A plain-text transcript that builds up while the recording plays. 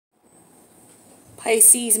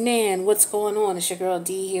Pisces man, what's going on? It's your girl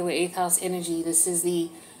D here with 8th House Energy. This is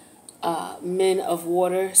the Men of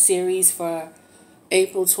Water series for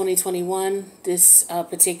April 2021. This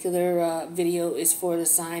particular video is for the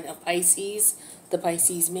sign of Pisces, the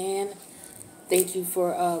Pisces man. Thank you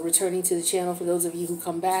for returning to the channel. For those of you who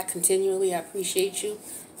come back continually, I appreciate you.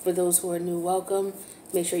 For those who are new, welcome.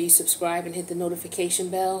 Make sure you subscribe and hit the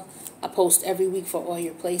notification bell. I post every week for all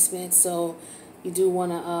your placements, so you do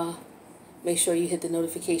want to make sure you hit the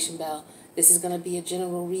notification bell. This is going to be a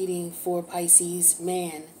general reading for Pisces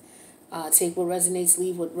man. Take what resonates,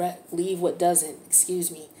 leave what doesn't. Excuse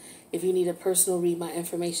me. If you need a personal read, my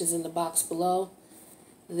information is in the box below.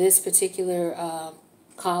 This particular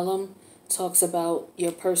column talks about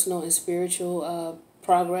your personal and spiritual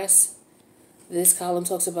progress. This column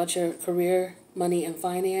talks about your career, money, and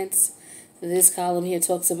finance. This column here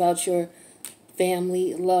talks about your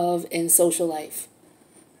family, love, and social life.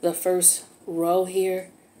 The first row here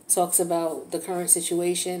talks about the current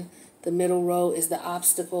situation. The middle row is the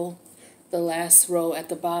obstacle. The last row at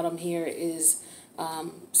the bottom here is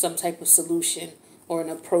some type of solution or an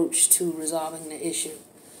approach to resolving the issue.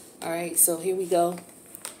 All right, so here we go.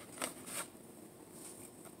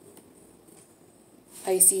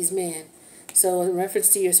 Pisces man. So in reference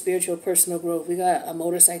to your spiritual personal growth, we got a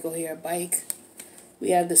motorcycle here, a bike. We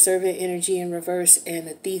have the servant energy in reverse and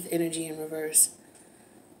the thief energy in reverse.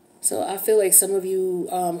 So I feel like some of you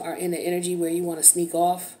are in the energy where you want to sneak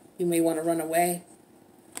off. You may want to run away.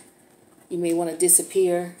 You may want to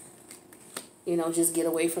disappear. You know, just get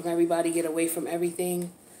away from everybody, get away from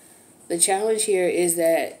everything. The challenge here is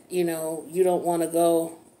that, you know, you don't want to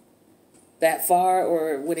go that far,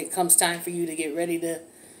 or when it comes time for you to get ready to,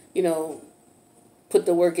 you know, put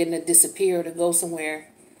the work in to disappear or to go somewhere,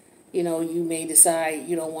 you know, you may decide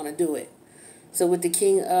you don't want to do it. So with the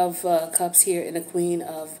King of Cups here and the Queen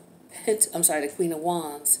of the Queen of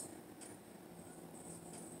Wands.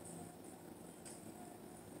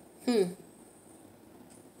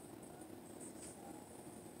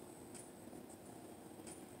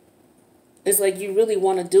 It's like you really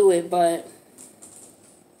want to do it, but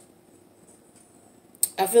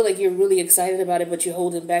I feel like you're really excited about it, but you're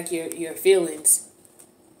holding back your feelings.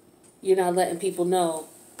 You're not letting people know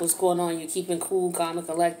what's going on. You're keeping cool, calm, and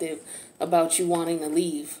collective about you wanting to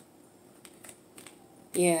leave.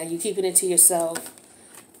 Yeah, you're keeping it to yourself.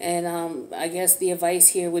 And I guess the advice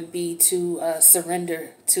here would be to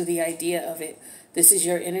surrender to the idea of it. This is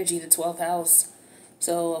your energy, the 12th house.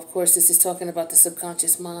 So, of course, this is talking about the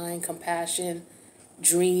subconscious mind, compassion,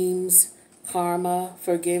 dreams, karma,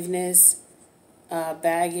 forgiveness,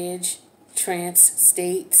 baggage, trance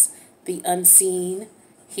states, the unseen,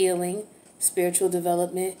 healing, spiritual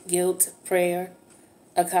development, guilt, prayer,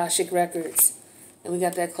 Akashic records. And we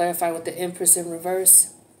got that clarified with the Empress in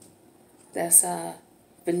reverse. That's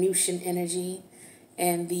Venusian energy.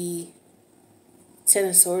 And the Ten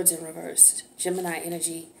of Swords in reverse, Gemini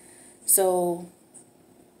energy. So,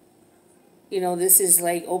 you know, this is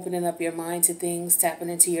like opening up your mind to things, tapping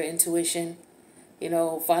into your intuition, you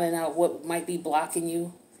know, finding out what might be blocking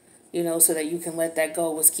you, you know, so that you can let that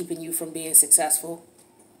go, what's keeping you from being successful.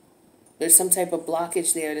 There's some type of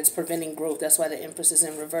blockage there that's preventing growth. That's why the Empress is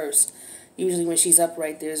in reverse. Usually when she's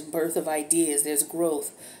upright, there's birth of ideas, there's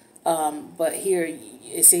growth. But here,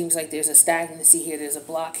 it seems like there's a stagnancy here, there's a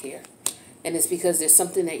block here. And it's because there's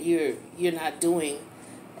something that you're not doing,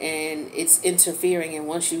 and it's interfering, and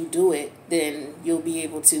once you do it, then you'll be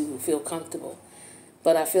able to feel comfortable.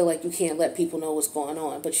 But I feel like you can't let people know what's going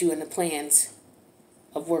on, but you're in the plans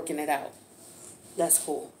of working it out. That's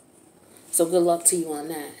cool. So good luck to you on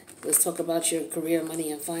that. Let's talk about your career,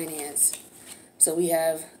 money, and finance. So we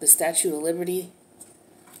have the Statue of Liberty.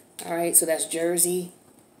 All right, so that's Jersey,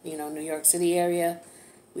 you know, New York City area.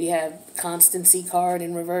 We have Constancy card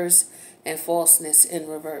in reverse and falseness in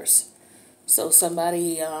reverse. So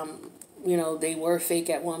somebody, you know, they were fake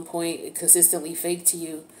at one point, consistently fake to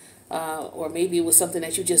you. Or maybe it was something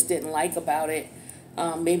that you just didn't like about it.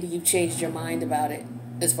 Maybe you changed your mind about it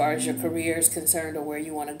as far as your career is concerned, or where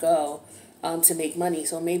you want to go to make money.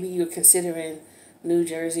 So maybe you're considering New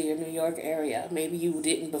Jersey or New York area. Maybe you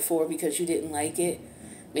didn't before because you didn't like it.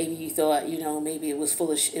 Maybe you thought, you know, maybe it was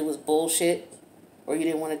it was bullshit, or you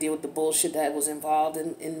didn't want to deal with the bullshit that was involved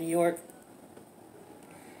in New York.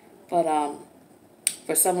 But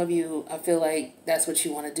for some of you, I feel like that's what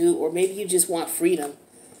you want to do. Or maybe you just want freedom.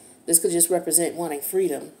 This could just represent wanting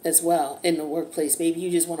freedom as well in the workplace. Maybe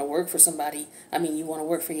you just want to work for somebody. I mean, you want to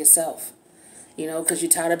work for yourself, you know, because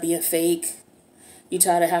you're tired of being fake. You're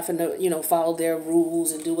tired of having to, you know, follow their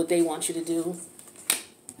rules and do what they want you to do.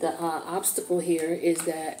 The obstacle here is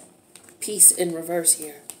that peace in reverse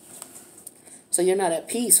here. So you're not at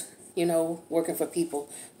peace, working for people.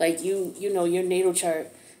 Like your natal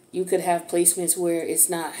chart, you could have placements where it's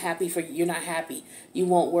not happy for you. You're not happy. You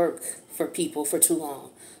won't work for people for too long.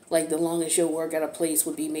 Like the longest you'll work at a place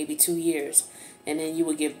would be maybe 2 years. And then you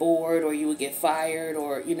would get bored or you would get fired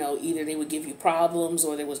or, either they would give you problems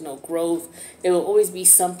or there was no growth. There will always be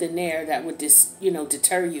something there that would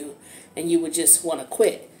deter you and you would just want to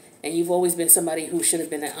quit. And you've always been somebody who should have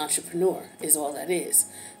been an entrepreneur is all that is.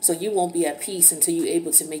 So you won't be at peace until you're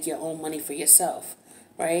able to make your own money for yourself,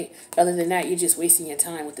 right? Other than that, you're just wasting your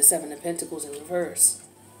time with the Seven of Pentacles in reverse.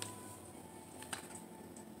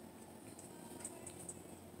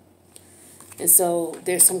 And so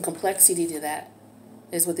there's some complexity to that,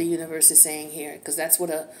 is what the universe is saying here, because that's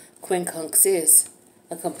what a quincunx is,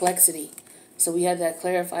 a complexity. So we had that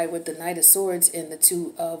clarified with the Knight of Swords and the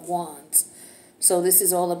Two of Wands. So this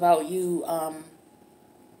is all about you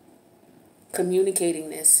communicating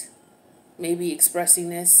this, maybe expressing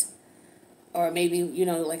this, or maybe,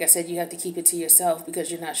 like I said, you have to keep it to yourself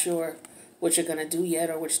because you're not sure what you're going to do yet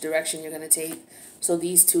or which direction you're going to take. So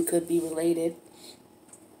these two could be related.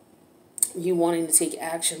 You wanting to take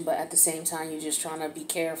action, but at the same time, you're just trying to be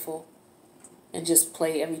careful and just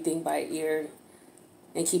play everything by ear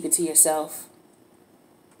and keep it to yourself.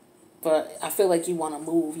 But I feel like you want to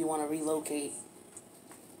move, you want to relocate.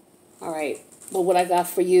 All right, but what I got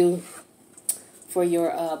for you for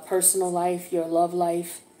your personal life, your love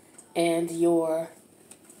life, and your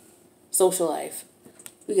social life.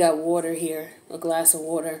 We got water here, a glass of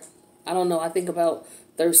water. I don't know, I think about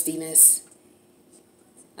thirstiness.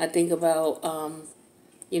 I think about,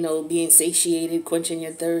 being satiated, quenching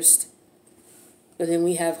your thirst. But then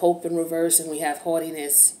we have hope in reverse and we have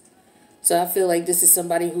haughtiness. So I feel like this is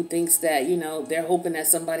somebody who thinks that, they're hoping that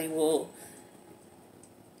somebody won't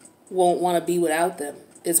want to be without them,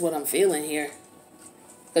 is what I'm feeling here.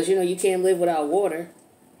 Because, you can't live without water.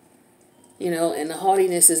 And the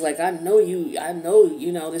haughtiness is like, I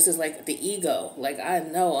know, this is like the ego. Like, I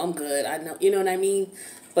know I'm good. I know, you know what I mean?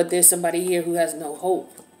 But there's somebody here who has no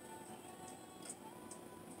hope.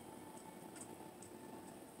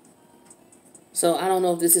 So I don't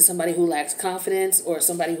know if this is somebody who lacks confidence or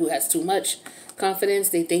somebody who has too much confidence.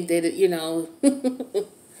 They think that,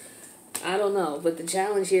 I don't know. But the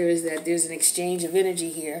challenge here is that there's an exchange of energy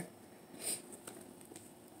here.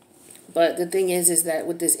 But the thing is that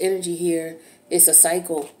with this energy here, it's a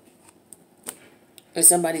cycle. And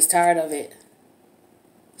somebody's tired of it.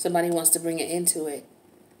 Somebody wants to bring it into it.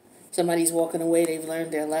 Somebody's walking away. They've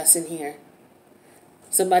learned their lesson here.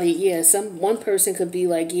 One person could be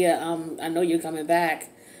like, I know you're coming back.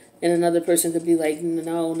 And another person could be like,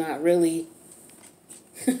 no, not really.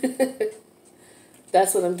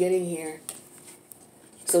 That's what I'm getting here.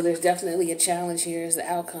 So there's definitely a challenge here as the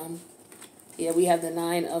outcome. Yeah, we have the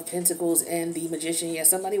Nine of Pentacles and the Magician. Yeah,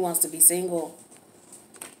 somebody wants to be single.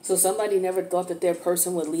 So somebody never thought that their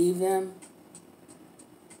person would leave them,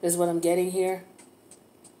 is what I'm getting here.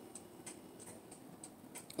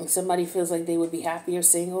 And somebody feels like they would be happier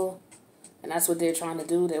single. And that's what they're trying to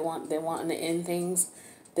do. They're wanting to end things.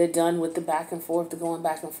 They're done with the back and forth, the going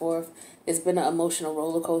back and forth. It's been an emotional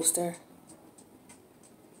roller coaster.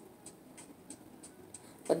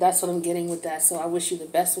 But that's what I'm getting with that. So I wish you the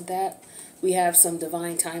best with that. We have some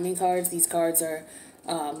divine timing cards. These cards are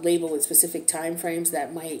labeled with specific time frames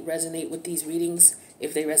that might resonate with these readings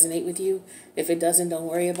if they resonate with you. If it doesn't, don't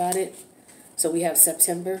worry about it. So we have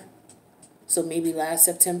September. So maybe last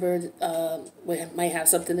September might have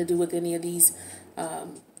something to do with any of these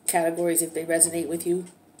categories if they resonate with you.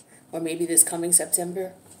 Or maybe this coming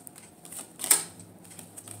September.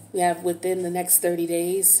 We have within the next 30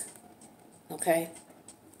 days. Okay.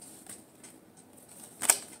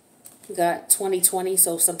 We got 2020,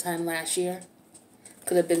 so sometime last year.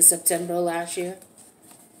 Could have been September last year.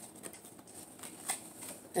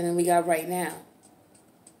 And then we got right now.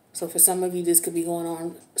 So for some of you, this could be going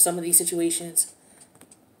on, some of these situations,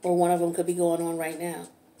 or one of them could be going on right now.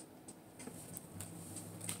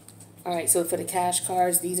 All right, so for the cash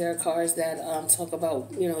cards, these are cards that talk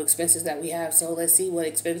about, expenses that we have. So let's see what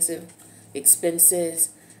expenses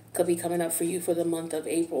could be coming up for you for the month of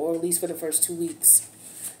April, or at least for the first 2 weeks.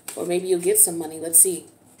 Or maybe you'll get some money. Let's see.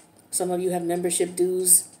 Some of you have membership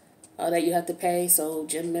dues that you have to pay. So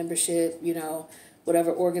gym membership,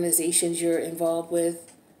 whatever organizations you're involved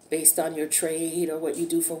with, based on your trade or what you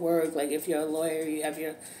do for work. Like if you're a lawyer, you have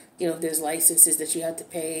your, if there's licenses that you have to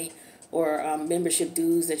pay, or membership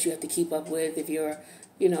dues that you have to keep up with. If you're,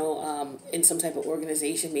 in some type of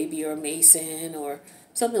organization, maybe you're a Mason or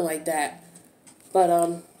something like that. But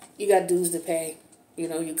you got dues to pay.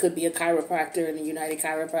 You could be a chiropractor, and the United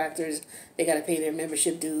Chiropractors, they got to pay their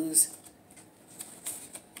membership dues.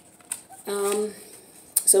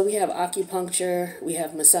 So we have acupuncture, we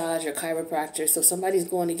have massage or chiropractor. So somebody's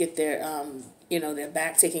going to get their, their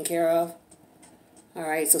back taken care of. All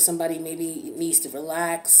right. So somebody maybe needs to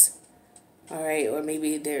relax. All right. Or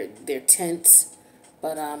maybe they're tense.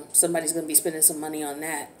 But somebody's going to be spending some money on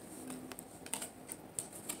that.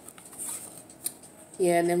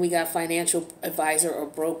 Yeah, and then we got financial advisor or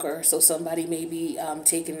broker. So somebody may be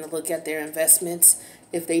taking a look at their investments.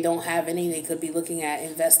 If they don't have any, they could be looking at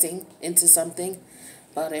investing into something.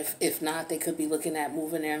 But if not, they could be looking at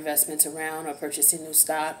moving their investments around or purchasing new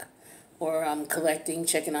stock or collecting,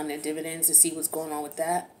 checking on their dividends to see what's going on with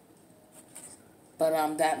that.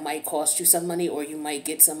 But that might cost you some money, or you might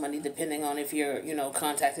get some money depending on if you're,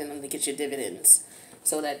 contacting them to get your dividends.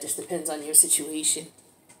 So that just depends on your situation.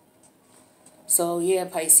 So yeah,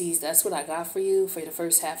 Pisces, that's what I got for you for the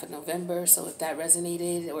first half of November. So if that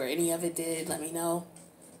resonated or any of it did, let me know.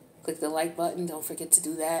 Click the like button. Don't forget to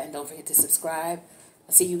do that. And don't forget to subscribe.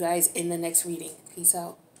 I'll see you guys in the next reading. Peace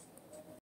out.